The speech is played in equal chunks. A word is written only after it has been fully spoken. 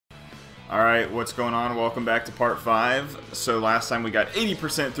Alright, what's going on? Welcome back to part 5. So last time we got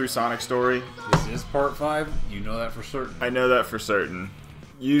 80% through Sonic Story. This is part 5? You know that for certain? I know that for certain.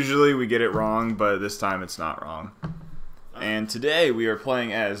 Usually we get it wrong, but this time it's not wrong. And today we are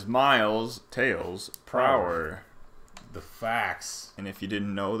playing as Miles, Tails, Prower. The facts. And if you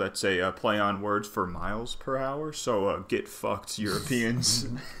didn't know, that's a play on words for miles per hour, so get fucked, Europeans.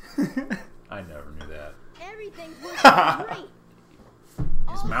 I never knew that. Everything's working great.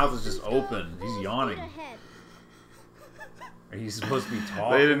 His mouth is just open. He's yawning. Are you supposed to be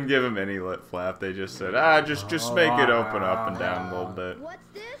talking? They didn't give him any lip flap. They just said, just make it open up and down a little bit. What's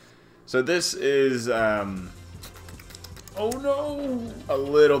this? So this is, oh no! a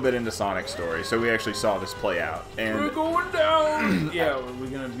little bit into Sonic Story. So we actually saw this play out. And we're going down! Yeah, we're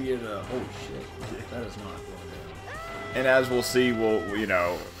gonna be at a... Oh shit. That is not going down. And as we'll see, you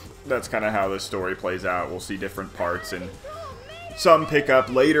know, that's kind of how this story plays out. We'll see different parts, and some pick up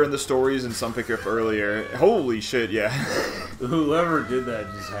later in the stories and some pick up earlier. Holy shit, yeah. Whoever did that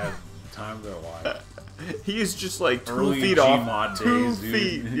just had time of their life. He is just like 2 Early feet Gmod off. days, 2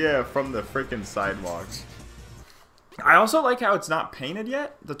 feet, dude. yeah, from the freaking sidewalks. I also like how it's not painted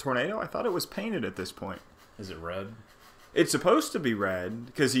yet, the tornado. I thought it was painted at this point. Is it red? It's supposed to be red,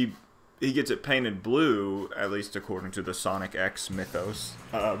 because he gets it painted blue, at least according to the Sonic X mythos,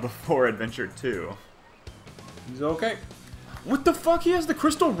 before Adventure 2. He's okay. What the fuck? He has the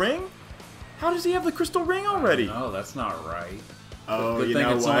crystal ring? How does he have the crystal ring already? No, that's not right. Oh, Good you thing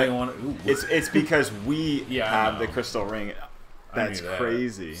know it's what? only one. Ooh, It's because we Yeah, I have know. the crystal ring. I That's knew that.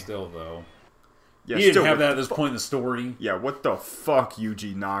 crazy. Still, though. Yeah, He didn't still, have what that at the this fu- point in the story. Yeah, what the fuck,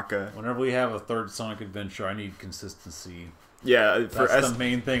 Yuji Naka? Whenever we have a third Sonic adventure, I need consistency. Yeah, for That's the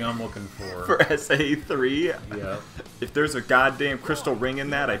main thing I'm looking for. for SA3, Yeah. if there's a goddamn crystal ring in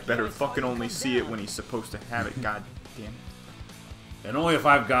that, I better fucking only see it when he's supposed to have it. God damn it. And only if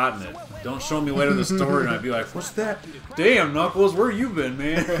I've gotten it. Don't show me later in the story and I'd be like, what's that? Damn, Knuckles, where you been,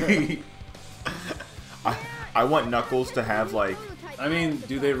 man? I want Knuckles to have, like, I mean,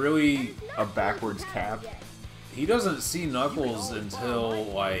 do they really... a backwards cap. He doesn't see Knuckles until,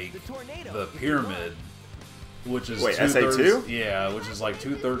 like, the pyramid. Which is Wait, two-thirds, SA2? Yeah, which is like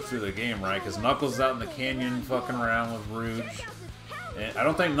 2/3 through the game, right? Because Knuckles is out in the canyon fucking around with Rouge. And I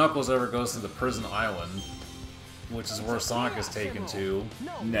don't think Knuckles ever goes to the prison island, which is where Sonic is taken to.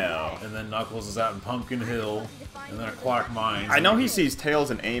 No. And then Knuckles is out in Pumpkin Hill, and then Aquatic Mines. I know he sees Tails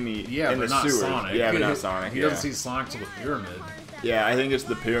and Amy Yeah, in but the not sewers. Sonic. Yeah, but not Sonic. He yeah. doesn't see Sonic to the pyramid. Yeah, I think it's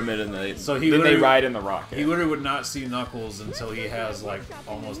the pyramid and So then he they literally- ride in the rocket. He literally would not see Knuckles until he has, like,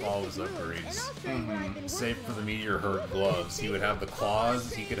 almost all of his upgrades. Save for the Meteor Herd gloves. He would have the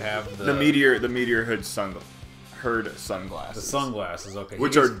claws, he could have the meteor hood sunglasses. The sunglasses, okay.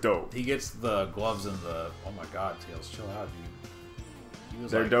 Which He are gets- dope. He gets the gloves and the... Oh my god, Tails, chill out, dude. He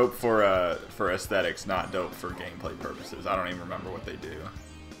was They're like, dope for aesthetics, not dope for gameplay purposes. I don't even remember what they do.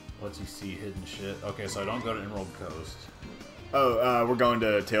 What's he see? Hidden shit. Okay, so I don't go to Emerald Coast. Oh, we're going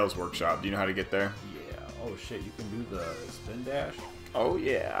to Tails' workshop. Do you know how to get there? Yeah. Oh shit, you can do the spin dash? Oh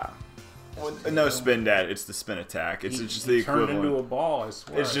yeah. Well, no spin dash. It's the spin attack. It's just the He turned into a equivalent. ball, I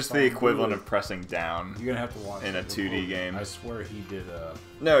swear. It's I just saw the him do equivalent it. of pressing down You're gonna have to watch in a it. 2D game. I swear he did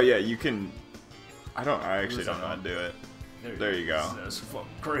No, yeah, you can. I actually don't know how to do it. There, There you go. That's fucking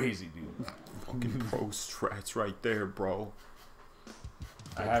crazy, dude. Fucking pro strats right there, bro.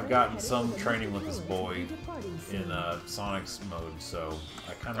 I have gotten some training with this boy in Sonic's mode, so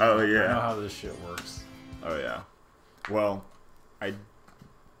I kind of Oh, yeah. know how this shit works. Oh yeah. Well, I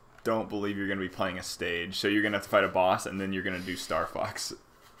don't believe you're gonna be playing a stage, so you're gonna have to fight a boss, and then you're gonna do Star Fox.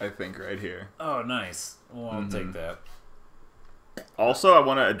 I think right here. Oh, nice. Well, I'll take that. Also, I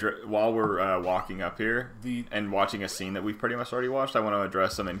want to address while we're walking up here The and watching a scene that we've pretty much already watched. I want to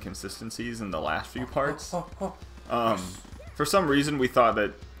address some inconsistencies in the last few parts. For some reason, we thought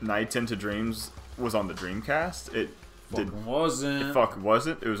that Nights into Dreams was on the Dreamcast. It wasn't.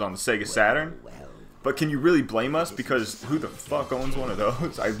 wasn't. It was on the Sega Saturn. But can you really blame us? Because who the fuck owns one of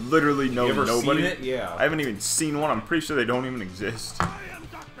those? I literally know You ever nobody. seen it? Yeah. I haven't even seen one. I'm pretty sure they don't even exist.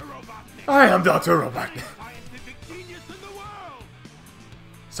 I am Dr. Robotnik.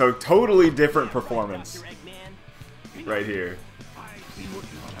 So totally different performance right here.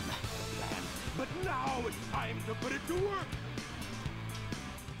 But now it's time to put it to work.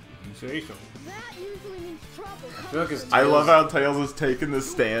 You say so. That usually means trouble. I feel like it's I love how Tails is taking the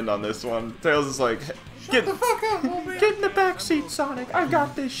stand on this one. Tails is like, get the fuck out, homie. Get in the back seat, Sonic. I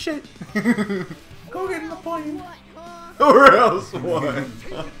got this shit. Go get in the plane. Or else what?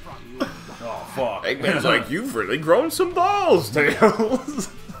 Oh fuck. Eggman's like, you've really grown some balls, Tails.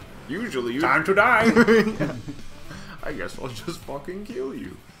 Usually you... Time to die. I guess I'll just fucking kill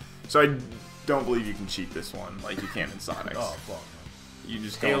you. So I don't believe you can cheat this one like you can in Sonic. Oh fuck. You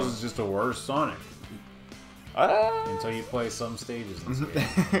just Tails don't. is just a worse Sonic until you play some stages in this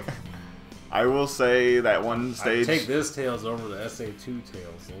game. I will say that one I stage. take this Tails over the SA2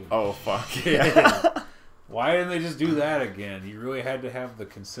 Tails. Oh fuck yeah! Why didn't they just do that again? You really had to have the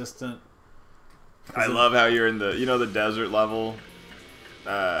consistent. I love how you're in the desert level.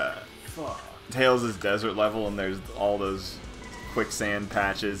 Fuck. Tails is desert level, and there's all those quicksand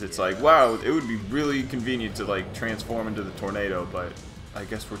patches. It's like, wow, it would be really convenient to like transform into the tornado, but I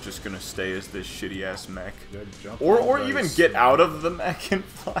guess we're just gonna stay as this shitty ass mech, or even get out of the mech and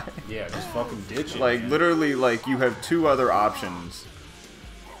fly. Yeah, just fucking ditch it. Like man. literally, like you have two other options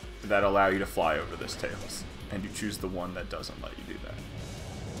that allow you to fly over this Tails, and you choose the one that doesn't let you do that.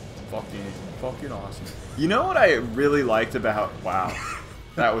 Fucking awesome. You know what I really liked about? Wow,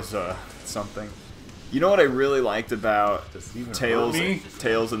 that was something. You know what I really liked about Tails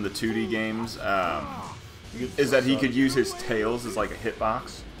in the 2D games is that he could use his tails as like a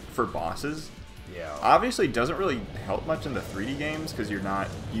hitbox for bosses. Yeah. Obviously, it doesn't really help much in the 3D games because you're not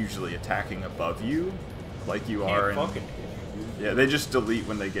usually attacking above you like you are in. Fucking Yeah, they just delete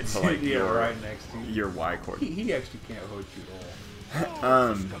when they get to like yeah, right next to you. your Y cord. He actually can't hurt you at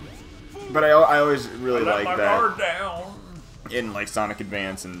all. But I always really Let like my that guard down. in like Sonic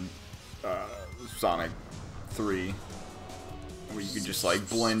Advance and Sonic 3, where you could just like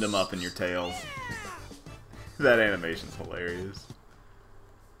blend them up in your tails. That animation's hilarious.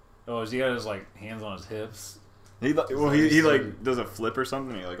 Oh, is he got his like hands on his hips? He like does a flip or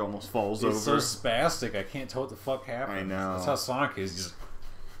something. He like almost falls It's over. so spastic. I can't tell what the fuck happened. I know. That's how Sonic is. Just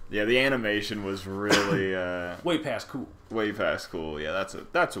Yeah, the animation was really way past cool. way past cool. Yeah,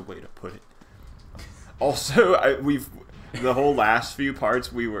 that's a way to put it. Also, the whole last few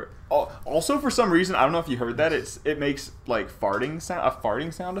parts we were also for some reason, I don't know if you heard that, it makes like a farting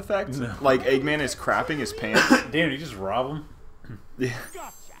sound effect. No. Like Eggman is crapping his pants. Damn, did you just rob him? Yeah.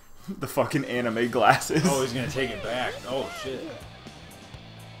 The fucking anime glasses. Oh, he's gonna take it back. Oh shit.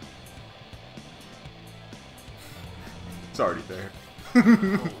 It's already there.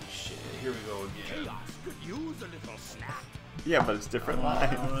 Oh shit. Here we go again. Could use a little snack. Yeah, but it's different I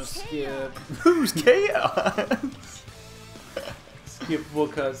lines. wanna skip. Who's Chaos? Skippable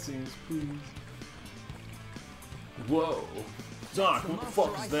cutscenes, please. Whoa. Sonic, what the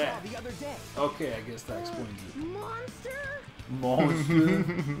fuck is that? The other day. Okay, I guess that explains it. Monster? Monster.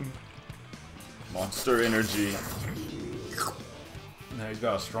 Monster energy. Now he's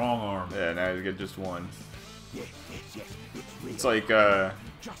got a strong arm. Yeah, now you get just one. It's like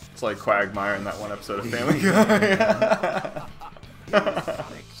Quagmire in that one episode of Family Guy.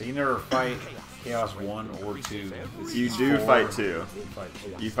 So you never fight Chaos 1 or 2. You do fight 2. You fight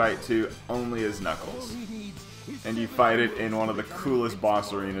 2. You fight 2 only as Knuckles. And you fight it in one of the coolest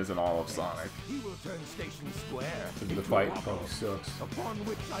boss arenas in all of Sonic. He will turn Station Square. The fight probably sucks. Upon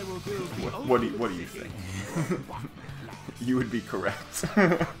which I will build the What do you think? You would be correct.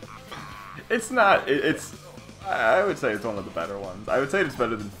 It's not. It's. I would say it's one of the better ones. I would say it's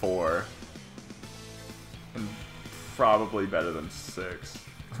better than 4. And probably better than 6.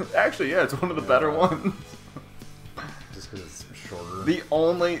 Actually, yeah, it's one of the better ones. Just because it's shorter. The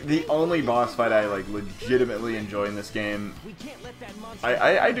only boss fight I like legitimately enjoy in this game.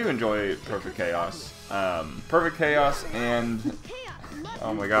 I do enjoy Perfect Chaos. Perfect Chaos and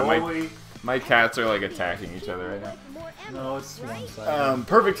oh my god, my cats are like attacking each other right now. No, it's one side.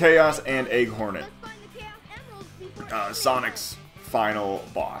 Perfect Chaos and Egg Hornet. Sonic's final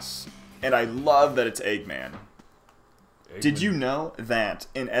boss. And I love that it's Eggman. Did you know that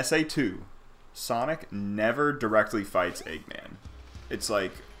in SA2, Sonic never directly fights Eggman? It's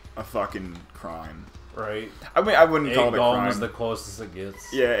like a fucking crime. Right? I mean, I wouldn't call it a Golem crime. is the closest it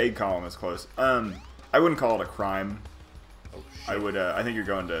gets. Yeah, Egg Column is close. I wouldn't call it a crime. Oh, shit. I would. I think you're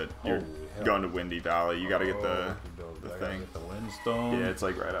going to hell. Windy Valley. You got to get the I gotta thing. get the Windstone. Yeah, it's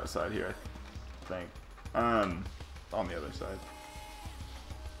like right outside here, I think. On the other side.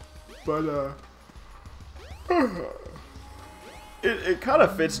 But it kind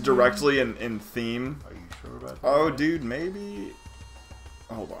of fits directly in theme. Are you sure about that? Oh, dude, maybe.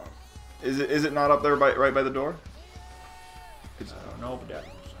 Hold on. Is it not up there right by the door? It's, No, but that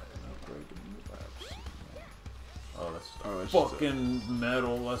that's that's fucking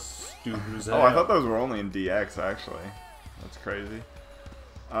metal. That's stupid as hell. Oh, I thought those were only in DX, actually. That's crazy.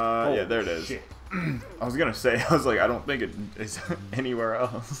 Yeah, there it is. Shit. I was gonna say, I was like, I don't think it is anywhere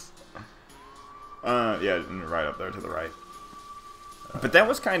else. Yeah, right up there to the right. But that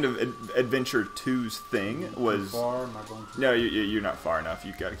was kind of Adventure 2's thing. Was Far, am I going too no, you're not far enough.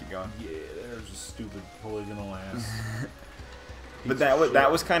 You've got to keep going. Yeah, there's a stupid polygonal ass. But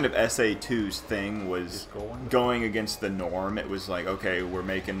that was kind of SA2's thing, was going? going against the norm. It was like, okay, we're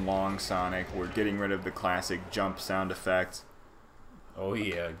making long Sonic, we're getting rid of the classic jump sound effect. Oh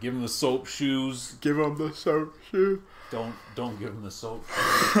yeah, give him the soap shoes. Give him the soap shoe. Don't give him the soap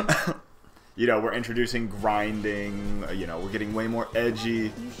shoes. You know, we're introducing grinding, you know, we're getting way more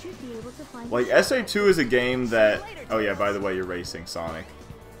edgy. Like, SA2 is a game that... Oh yeah, by the way, you're racing Sonic.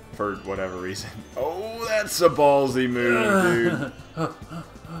 For whatever reason. Oh, that's a ballsy move, dude.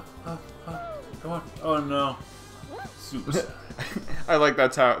 Come on. Oh no. Super. I like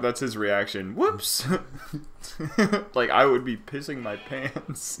that's his reaction. Whoops. Like, I would be pissing my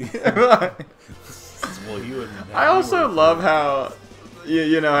pants. Well, you wouldn't. I also love how,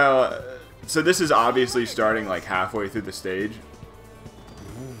 you know how, so this is obviously starting like halfway through the stage.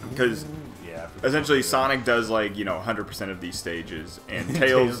 Because essentially Sonic does like, you know, 100% of these stages, and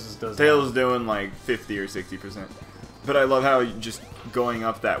Tails is doing like 50 or 60%. But I love how you just going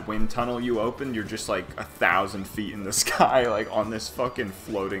up that wind tunnel you opened, you're just like 1,000 feet in the sky, like on this fucking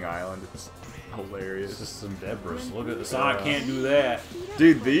floating island. It's hilarious. It's just some debris. Look at the Sonic can't do that.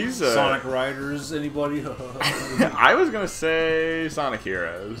 Dude, these Sonic Riders, anybody? I was gonna say Sonic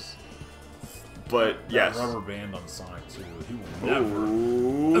Heroes, but yes. Rubber band on Sonic 2. He will never.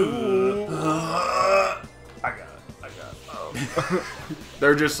 Ooh. I got it.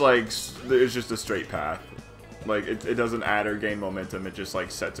 They're just like, it's just a straight path. Like, it doesn't add or gain momentum, it just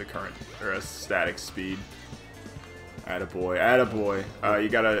like sets a current or a static speed. Attaboy, attaboy. You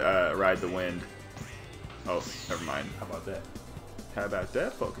gotta ride the wind. Oh, never mind. How about that? How about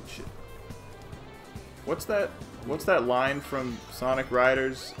that fucking shit? What's that line from Sonic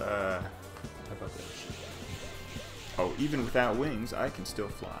Riders? How about that shit? Oh, even without wings, I can still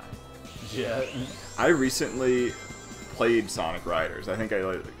fly. Yeah. I recently played Sonic Riders. I think I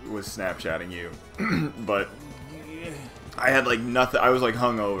was Snapchatting you, but I had like nothing. I was like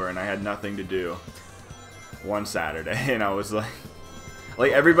hungover and I had nothing to do one Saturday, and I was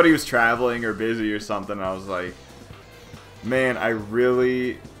like everybody was traveling or busy or something. And I was like, man, I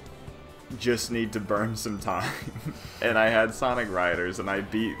really just need to burn some time. And I had Sonic Riders, and I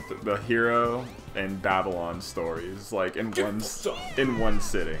beat the Hero and Babylon stories like in one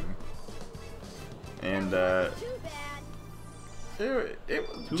sitting. And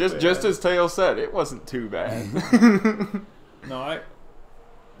just as Tails said, it wasn't too bad. No,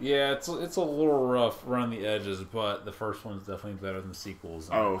 yeah, it's a little rough around the edges, but the first one's definitely better than the sequels.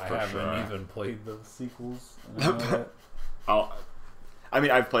 Oh, I for haven't sure. even played the sequels. And I know that. I mean,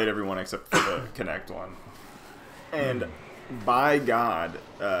 I've played every one except for the Connect one. And by God,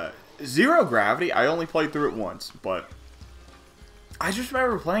 Zero Gravity, I only played through it once, but I just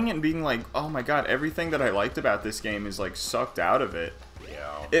remember playing it and being like, oh my God, everything that I liked about this game is like sucked out of it.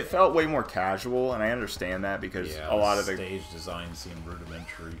 Yeah. It felt way more casual, and I understand that because a lot of the stage design seemed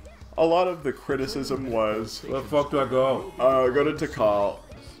rudimentary. A lot of the criticism was, where the fuck do I go? Go to Tikal.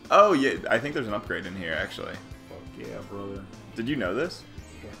 Oh yeah, I think there's an upgrade in here actually. Fuck yeah, brother. Did you know this?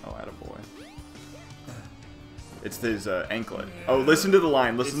 Oh, attaboy. It's his anklet. Oh, listen to the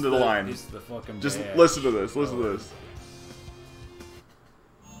line. Listen to the line. It's the fucking Just badge. listen to this. Listen to this.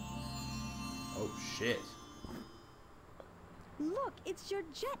 Oh shit. Look, it's your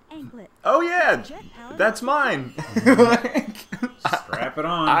jet anklet. Oh yeah, that's mine. Strap it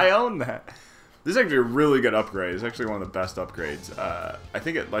on. I own that. This is actually a really good upgrade. It's actually one of the best upgrades. I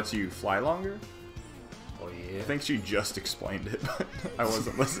think it lets you fly longer. Oh yeah. I think she just explained it, but I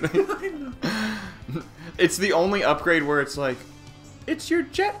wasn't listening. It's the only upgrade where it's like, it's your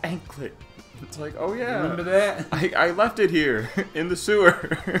jet anklet. It's like, oh yeah. Remember that? I left it here in the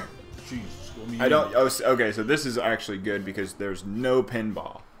sewer. Jeez. I don't. Oh, okay. So this is actually good because there's no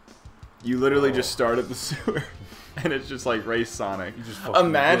pinball. You literally just start at the sewer, and it's just like race Sonic. You just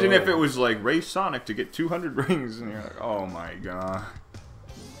imagine if it was like race Sonic to get 200 rings, and you're like, oh my God.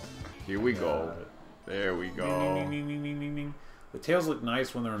 Here we go. There we go. The tails look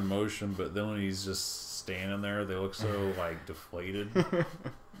nice when they're in motion, but then when he's just standing there, they look so like deflated. They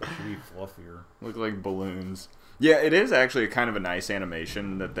should be fluffier. Look like balloons. Yeah, it is actually kind of a nice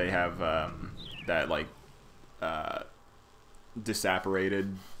animation that they have that like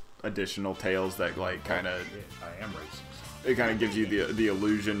disapparated additional tails that like kind of. I am racing. It kind of gives you the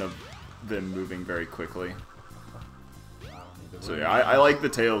illusion of them moving very quickly. So yeah, I like the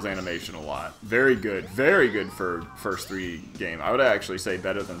Tails animation a lot. Very good for first 3 game. I would actually say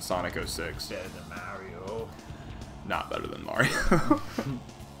better than Sonic 06. Better than Mario. Not better than Mario.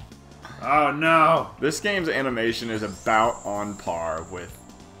 Oh no! This game's animation is about on par with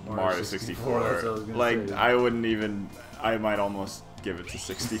Mario 64. That's what I was gonna Like say. I wouldn't even. I might almost give it to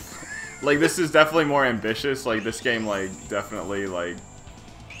 60. Like, this is definitely more ambitious. Like, this game, like, definitely, like,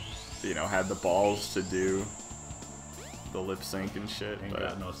 you know, had the balls to do the lip sync and shit. Ain't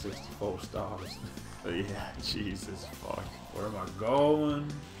got no 64 stars. Yeah, Jesus fuck. Where am I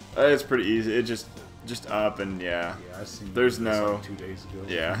going? It's pretty easy. It just up and yeah. Yeah, I seen There's this no like 2 days ago.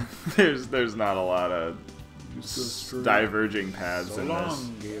 yeah. There's not a lot of diverging paths So in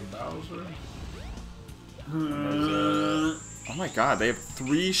long, Gabe Bowser. this. Oh my god, they have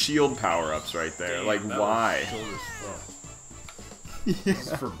 3 shield power-ups right there. Damn, like, that why? was short as fuck. This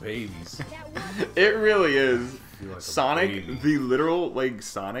is for babies. It really is. Feel like a Sonic, baby. the literal, like,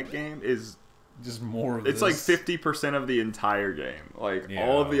 Sonic game is... Just more of It's this. like 50% of the entire game. Like,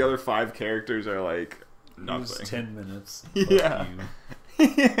 all of the other 5 characters are, like, Use nothing. 10 minutes. Yeah. Fuck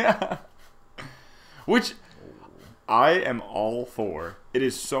you. Yeah. Which I am all for. It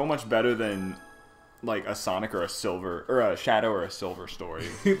is so much better than like a Sonic or a Silver or a Shadow or a Silver story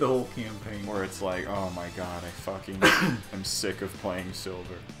The whole campaign. where it's like, oh my god, I fucking am sick of playing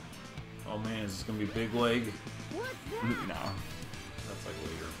Silver. Oh man, is this gonna be Big Leg? No. That's like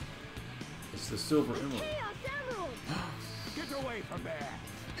later. It's the Silver Emerald. Get away from there.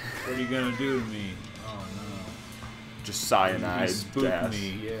 What are you gonna do to me? Oh no. Just You cyanide spook gas.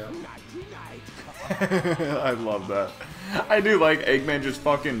 me, yeah. I love that. I do like Eggman just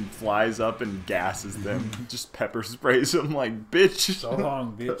fucking flies up and gasses them. Just pepper sprays them like, bitch. So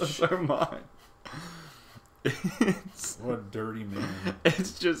long, Those bitch. are mine. What a dirty man.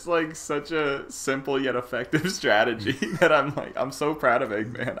 It's just like such a simple yet effective strategy that I'm like, I'm so proud of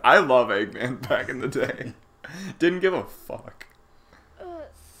Eggman. I love Eggman back in the day. Didn't give a fuck.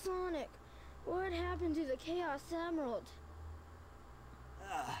 Sonic, what happened to the Chaos Emerald?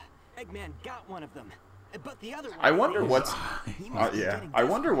 Eggman got one of them, but the other one... I wonder what's He must be yeah. getting I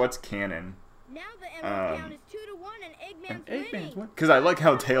wonder desperate. what's canon. Now the Emerald count is 2-1 and Eggman's winning. Because I like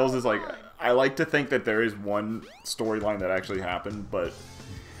how Tails is like. I like to think that there is one storyline that actually happened, but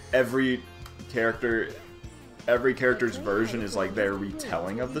every character's version is like their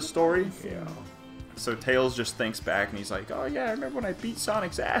retelling of the story. Yeah. So Tails just thinks back and he's like, oh yeah, I remember when I beat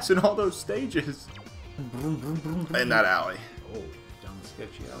Sonic's ass in all those stages. In that alley. Oh, down the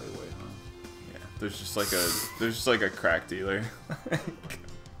sketchy alleyway, huh? Yeah, there's just like a crack dealer.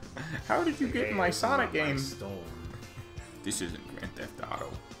 How did you get in my Hey, Sonic my game? stone. This isn't Grand Theft Auto.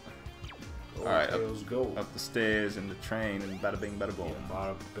 Go, Alright, Tails, go. Up the stairs in the train and bada bing bada boom. Yeah,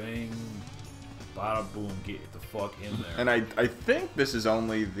 bada bing, bada boom, get the fuck in there. And I think this is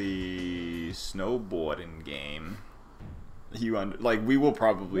only the snowboarding game. Like we will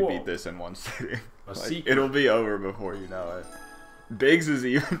probably Whoa. beat this in one sitting. A Like, secret. it'll be over before you know it. Biggs is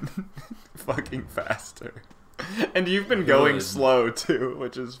even fucking faster. And you've been going Good. slow too,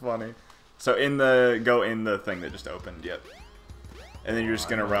 which is funny. So go in the thing that just opened, yep. And then you're just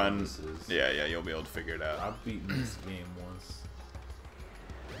I gonna know what run. this is. Yeah, you'll be able to figure it out. I've beaten this game once.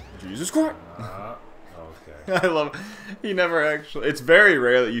 Jesus Christ! Okay. I love. He never actually. It's very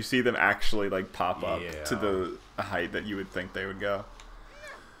rare that you see them actually like pop up to Yeah. the height that you would think they would go.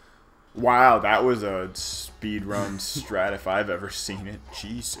 Wow, that was a speed run strat if I've ever seen it.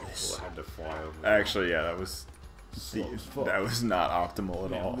 Jesus. Well, I had to fly over. Actually, yeah, that was Slow as fuck. that was not optimal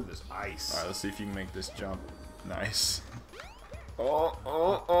at Man, all. look at this ice. All right, let's see if you can make this jump. Nice.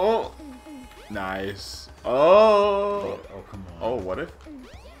 Oh. Nice. Oh. Oh, come on. Oh, what if?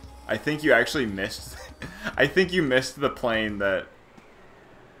 I think you actually missed. I think you missed the plane that.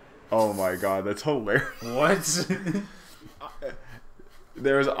 Oh my god, that's hilarious. What?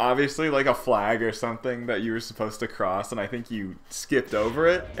 There was obviously like a flag or something that you were supposed to cross, and I think you skipped over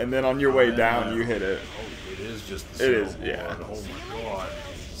it, and then on your way down you hit it. Oh, it is just the It is, snowboard. yeah. Oh my god.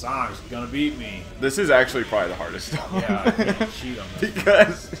 Sonic's gonna beat me. This is actually probably the hardest one. Yeah, I can't cheat on this.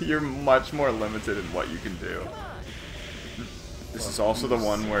 Because you're much more limited in what you can do. This is also the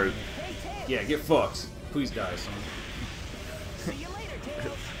one where. Yeah, get fucked. Please die, son.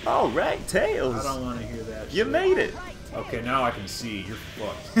 Alright, Tails! I don't want to hear that You shit. made it! Okay, now I can see. You're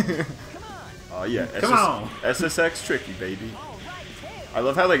fucked. Oh yeah, Come on. SSX tricky, baby. I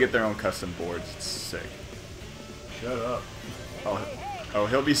love how they get their own custom boards. It's sick. Shut up. Oh,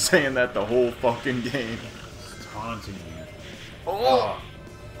 he'll be saying that the whole fucking game. It's taunting you. Oh!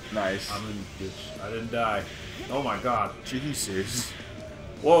 Nice. I'm in bitch. I didn't die. Oh my god. Jesus.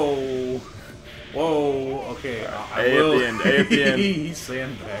 Whoa. Whoa. Okay. I A will. at the end. A at the end. He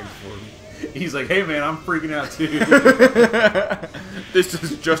sandbagged for me. He's like, hey man, I'm freaking out too. This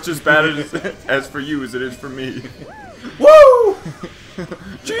is just as bad as for you as it is for me. Woo!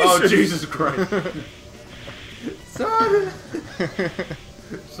 Jesus. Oh, Jesus Christ. Sonic!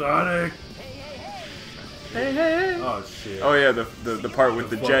 Sonic! Hey, hey, hey. Oh shit. Oh yeah, the part with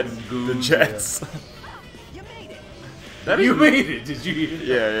the fucking goons, jets. You made it. That You is- made it. Did you?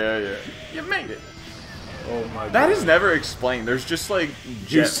 Yeah. You made it. Oh my god. That is never explained. There's just like jet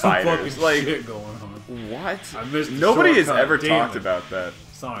There's some fighters. fucking Like shit going on. what? I missed the Nobody has shortcut, ever damn talked it. about that.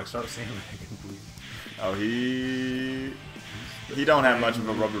 Sonic, start sandbagging, please. Oh, he don't have much of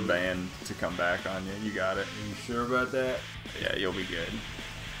a rubber band to come back on you. You got it. Are you sure about that? Yeah, you'll be good.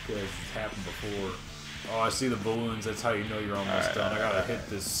 Because it's happened before. Oh, I see the balloons. That's how you know you're almost Alright, done. I gotta hit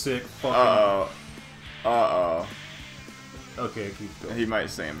this sick fucking. Uh-oh. Okay, keep going. He might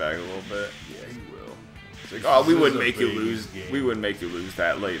sandbag a little bit. Yeah, he will. It's like, oh, we This wouldn't is a make you big lose. game. We wouldn't make you lose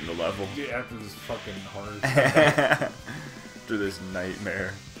that late in the level. Yeah, after this fucking hard. After this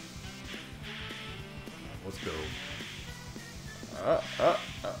nightmare. Let's go.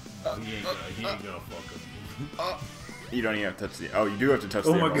 He ain't gonna fuck up. You don't even have to touch the. Oh, you do have to touch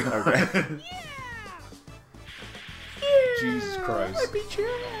Oh the my emerald. god. Okay. Jesus Christ. beat your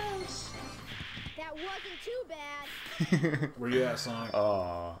ass. That wasn't too bad. Where you at, Sonic?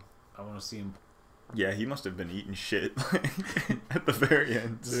 Oh. I want to see him. Yeah, he must have been eating shit at the very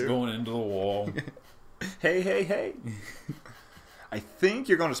end. This is Too. going into the wall. Hey. I think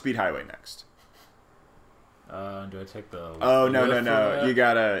you're going to Speed Highway next. Do I take the? Oh the no. lift for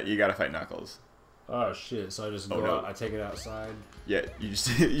that? You gotta fight Knuckles. Oh shit! So I just go no. out. I take it outside. Yeah, you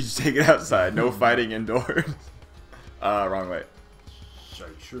just take it outside. No fighting indoors. Wrong way. Are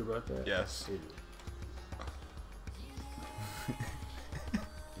you sure about that? Yes.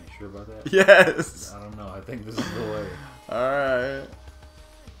 You sure about that? Yes. I don't know. I think this is the way. All right.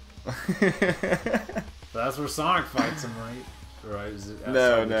 That's where Sonic fights him, right? Right? Is it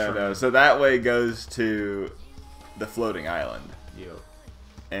No. outside the train? So that way goes to the floating island, Yo.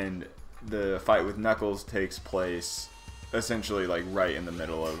 and the fight with Knuckles takes place essentially like right in the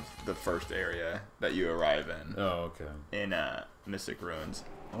middle of the first area that you arrive in. Oh, okay. In Mystic Ruins.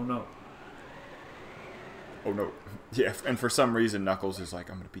 Oh no. Oh no. Yeah, and for some reason Knuckles is like,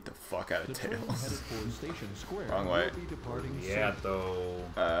 I'm gonna beat the fuck out of Headed Tails. for Station Square. Wrong way. We'll be departing Yeah, soon. though.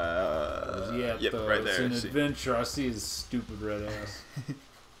 Yeah, yep, though. right It's there. an See- adventure. I see his stupid red ass.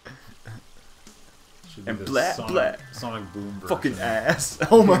 Should be And the blah, blah. Sonic Boom version. Fucking ass.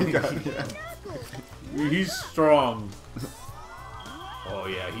 Oh my god, yeah. He's strong. Oh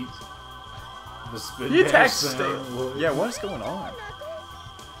yeah, he's the spin He dash attacks sound. stale. Yeah, what is going on?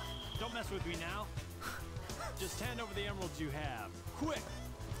 Don't mess with me now. Just hand over the emeralds you have. Quick.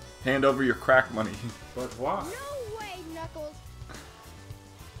 Hand over your crack money. But why? No way, Knuckles.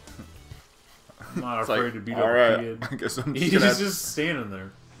 I'm not It's afraid like, to beat up alright, a kid. I guess I'm He's just gonna have just standing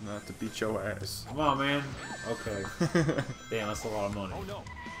there. not to beat your ass. Come on, man. Okay. Damn, that's a lot of money. Oh no.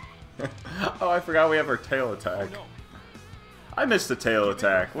 Oh, I forgot we have our tail attack. Oh no. I missed the tail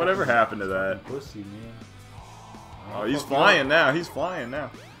attack. Whatever happened to that? Pussy, man. Oh, he's flying now. He's flying now.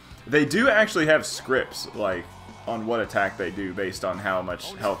 They do actually have scripts, like, on what attack they do based on how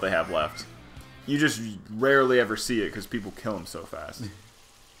much health they have left. You just rarely ever see it because people kill them so fast.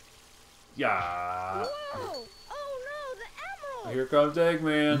 Yeah. Whoa! Oh no, the emerald! Here comes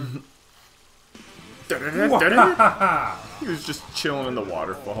Eggman. He was just chilling in the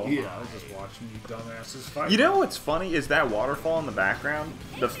waterfall. Yeah, I was just watching you dumbasses fight. You know what's funny is that waterfall in the background.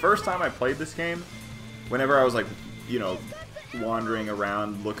 The first time I played this game, whenever I was like, you know, wandering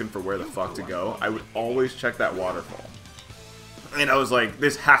around looking for where the fuck to go, I would always check that waterfall. And I was like,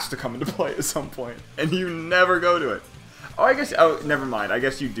 this has to come into play at some point. And you never go to it. Oh, I guess, oh, never mind. I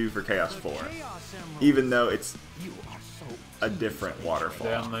guess you do for Chaos 4. Chaos Emerald. Even though it's You are so. a different waterfall.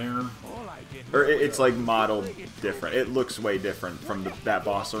 Down there. All I did. Or it's like modeled different. It looks way different from that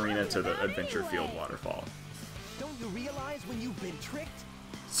boss arena to the Adventure Field waterfall. Don't you realize when you've been tricked?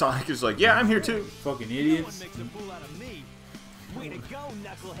 Sonic is like, yeah, I'm here too. Fucking No one idiots. makes a fool out of me. Way to go,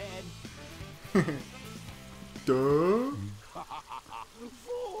 knucklehead. Duh.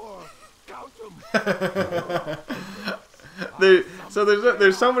 4. Count 'em. So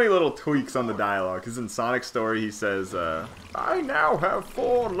there's so many little tweaks on the dialogue. Because in Sonic's story, he says, I now have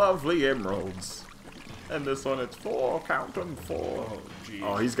 4 lovely emeralds. And this one, it's 4, count them 4.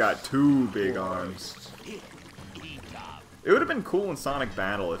 Oh, he's got 2 big arms. It would have been cool in Sonic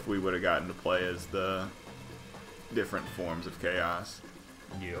Battle if we would have gotten to play as the different forms of Chaos.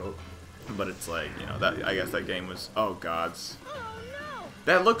 Yo. But it's like, you know, that I guess that game was, oh gods. Oh no!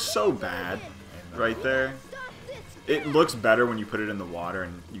 That looks so bad right there. Stop this! It looks better when you put it in the water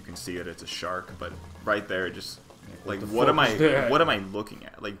and you can see that it's a shark, but right there it just like the what fuck am I is that? what am I looking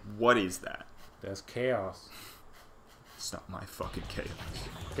at? Like what is that? That's chaos. It's not my fucking chaos.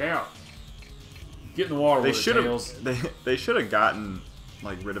 Chaos. Get in the water They with it, should Tails. have they should have gotten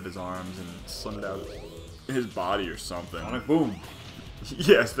like rid of his arms and slimmed out his body or something. Sonic boom.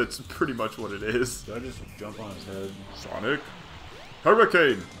 Yes, that's pretty much what it is. Did I just jump on his head? Sonic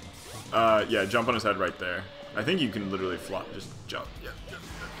Hurricane. Yeah, jump on his head right there. I think you can literally fly. Just jump. Yeah,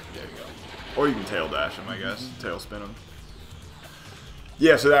 there you go. Or you can tail dash him, I guess. Tail spin him.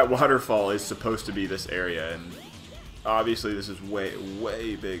 Yeah, so that waterfall is supposed to be this area, and obviously this is way,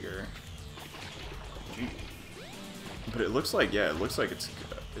 way bigger. But it looks like, yeah, it looks like it's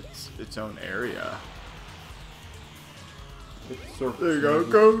its own area. There you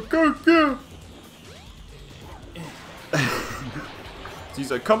go, go. He's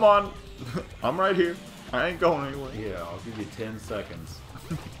like, come on, I'm right here. I ain't going anywhere. Yeah, I'll give you 10 seconds.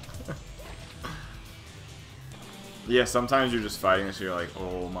 Yeah, sometimes you're just fighting this, you're like,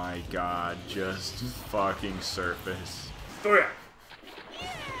 oh my god, just fucking surface. Oh yeah!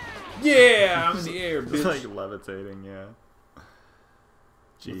 Yeah, I'm in the air, It's bitch. like levitating, yeah.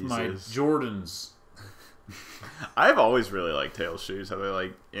 Jesus. With my Jordans. I've always really liked Tails shoes, how they're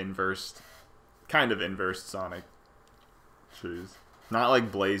like kind of inverse Sonic shoes. Not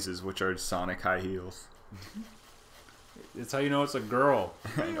like Blaze's, which are Sonic high heels. It's how you know it's a girl.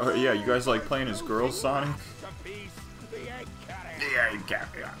 Oh, yeah, you guys like playing as girls, Sonic?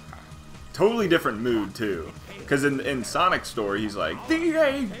 Totally different mood, too. Because in Sonic's story, he's like, the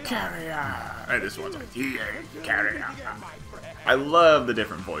egg carrier. And this one's like, the egg carrier. I love the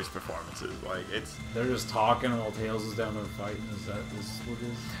different voice performances. Like, it's... They're just talking while Tails is down there fighting. Is what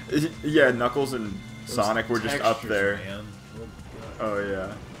it is? Yeah, Knuckles and Sonic were just up Textures, there. Man. Oh,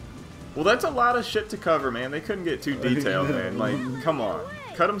 yeah. Well, that's a lot of shit to cover, man. They couldn't get too detailed, man. Like, come on.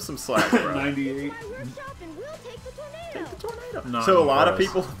 Cut them some slack, bro. 98. Take the tornado. Not So a lot of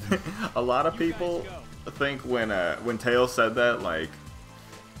impressed. people think when Tails said that, like,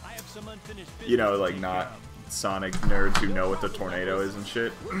 I have some unfinished you know, business like to take not care of. Sonic nerds who know what the tornado is and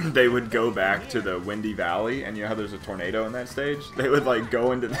shit, they would go back to the Windy Valley, and you know how there's a tornado in that stage? They would like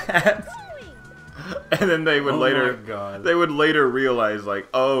go into that, and then they would Oh later, my God. they would later realize like,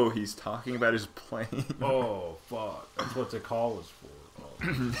 oh, he's talking about his plane. Oh, fuck. That's what they call us for.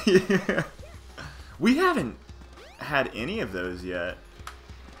 Oh. Yeah. We haven't had any of those yet,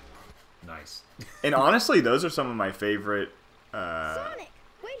 Nice. and honestly, those are some of my favorite. Sonic,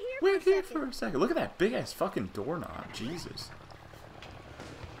 Wait here for a second. Look at that big ass fucking doorknob. Jesus.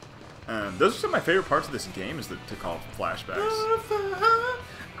 Those are some of my favorite parts of this game is to call flashbacks.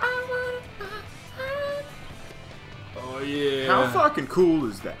 Oh, yeah. How fucking cool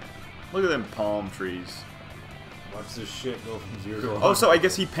is that? Look at them palm trees. Watch this shit go from 0 to 100. Oh, so I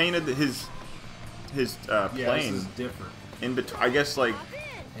guess he painted his Yeah, this plane is different. in between. I guess like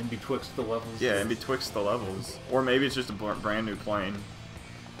In betwixt the levels. yeah, in betwixt the levels, or maybe it's just a brand new plane.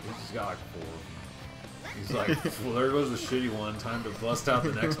 He's just got like 4. He's like, well, there goes the shitty one. Time to bust out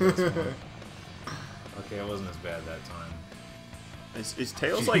the next one. Okay, it wasn't as bad that time. Is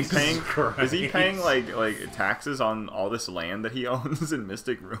Tails like Jesus paying? Christ. Is he paying like taxes on all this land that he owns in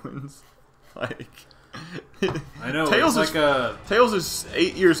Mystic Ruins? Like, I know. Tails it's is like a. Tails is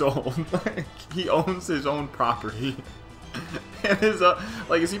 8 years old. Like, he owns his own property. And his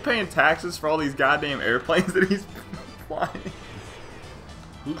like, is he paying taxes for all these goddamn airplanes that he's flying?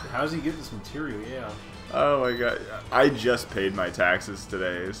 How's he get this material? Yeah. Oh my god! I just paid my taxes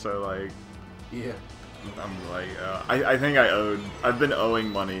today, so like, Yeah. I'm like, I think I've been owing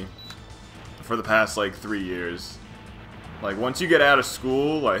money for the past like 3 years. Like, once you get out of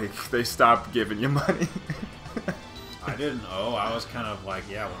school, like, they stop giving you money. I didn't owe. I was kind of like,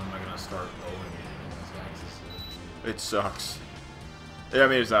 yeah, when am I gonna start owing these taxes? It sucks. Yeah, I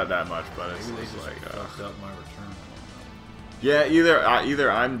mean, it's not that much, but it's Maybe they just just like, fucked up my return. yeah, either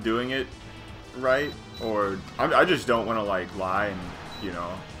I'm doing it right, or I just don't want to like lie and, you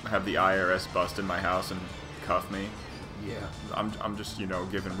know, have the IRS bust in my house and cuff me. Yeah. I'm just, you know,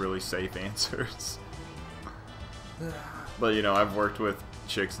 giving really safe answers. But, you know, I've worked with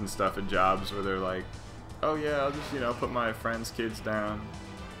chicks and stuff at jobs where they're like, oh yeah, I'll just, you know, put my friends' kids down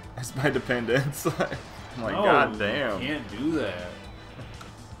as my dependents. I'm like, No, god damn. You can't do that.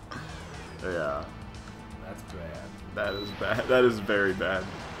 Yeah, That's bad. that is bad. That is very bad.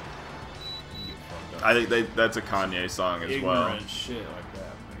 You get fucked up. I think that's a Kanye song as well. Ignorant shit like that.